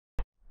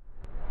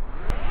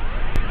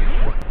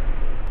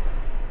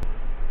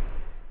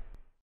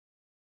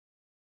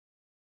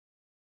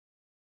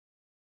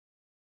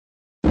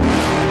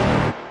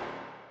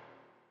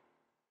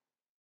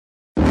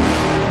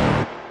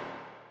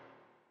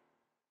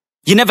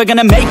you're never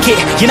gonna make it.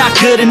 You're not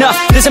good enough,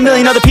 there's a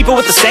million other people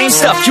with the same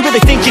stuff. You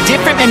really think you're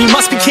different? Man, you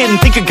must be kidding.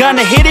 Think you're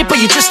gonna hit it,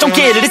 but you just don't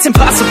get it. It's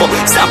impossible,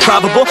 it's not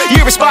probable,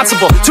 you're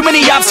irresponsible. Too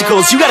many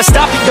obstacles, you gotta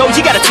stop it, yo.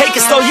 You gotta take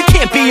it slow, you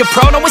can't be a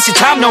pro. Don't waste your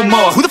time no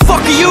more. Who the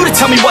fuck are you to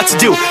tell me what to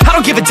do? I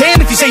don't give a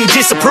damn if you say you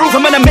disapprove.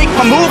 I'm gonna make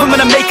my move, I'm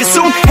gonna make it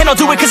soon. And I'll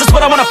do it cause it's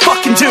what I wanna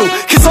fucking do.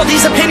 Cause all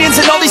these opinions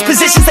and all these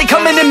positions, they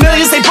come in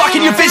millions, they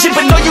blocking your vision.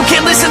 But no, you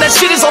can't listen, that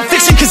shit is all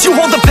fiction. Cause you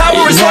hold the power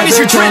as long as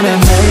you're driven.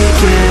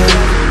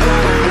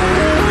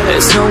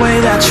 There's no way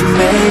that you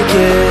make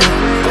it.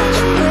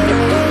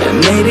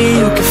 And maybe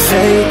you could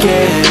fake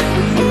it,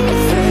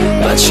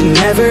 but you're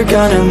never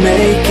gonna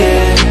make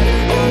it.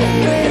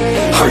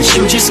 Aren't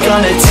you just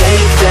gonna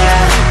take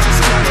that?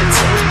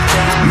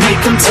 Make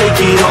them take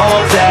it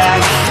all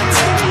back.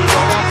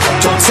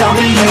 Don't tell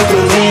me you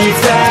believe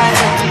that.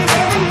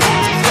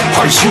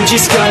 Aren't you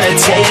just gonna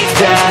take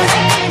that?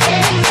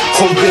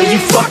 Or will you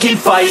fucking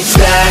fight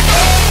back?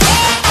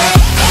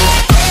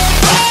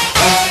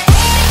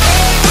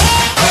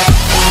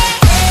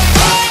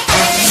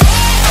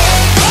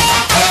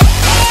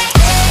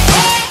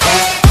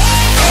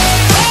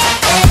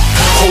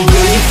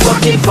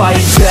 Fucking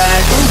fight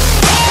back.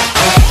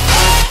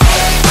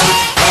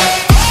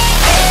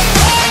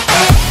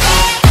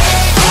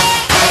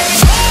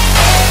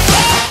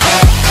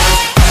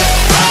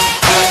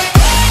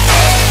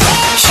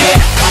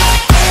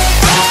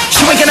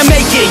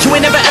 You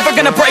ain't never ever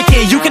gonna break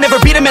it. You can never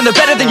beat them and they're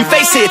better than you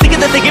face it. Thinking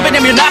that they give a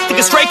damn, you're not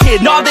thinking straight,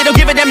 kid. No, they don't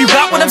give a damn, you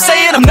got what I'm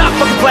saying? I'm not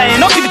fucking playing,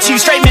 I'll give it to you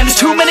straight, man. There's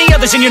too many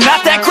others and you're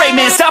not that great,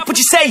 man. Stop what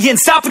you're saying,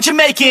 stop what you're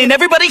making.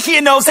 Everybody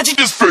here knows that you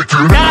just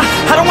faking. Nah,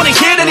 I don't wanna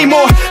hear it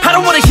anymore, I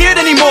don't wanna hear it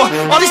anymore.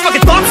 All these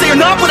fucking thoughts, they are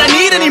not what I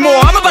need anymore.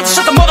 I'm about to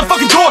shut the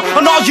motherfucking door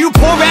on all you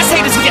poor ass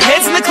haters with your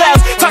heads in the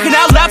clouds, talking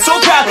out loud so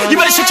proud. You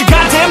better shut your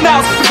goddamn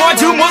mouth before I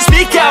do more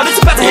speak out. It's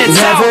about to head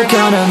south. Never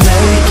gonna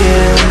make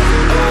it.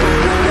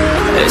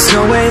 There's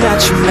no way that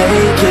you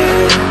make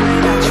it.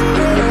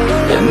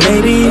 And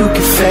maybe you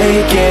could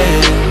fake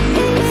it,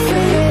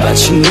 but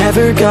you're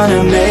never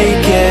gonna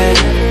make it.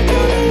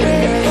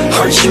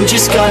 Aren't you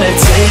just gonna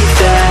take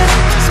that?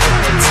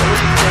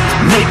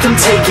 Make them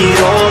take it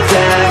all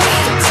back.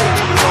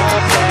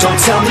 Don't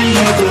tell me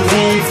you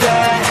believe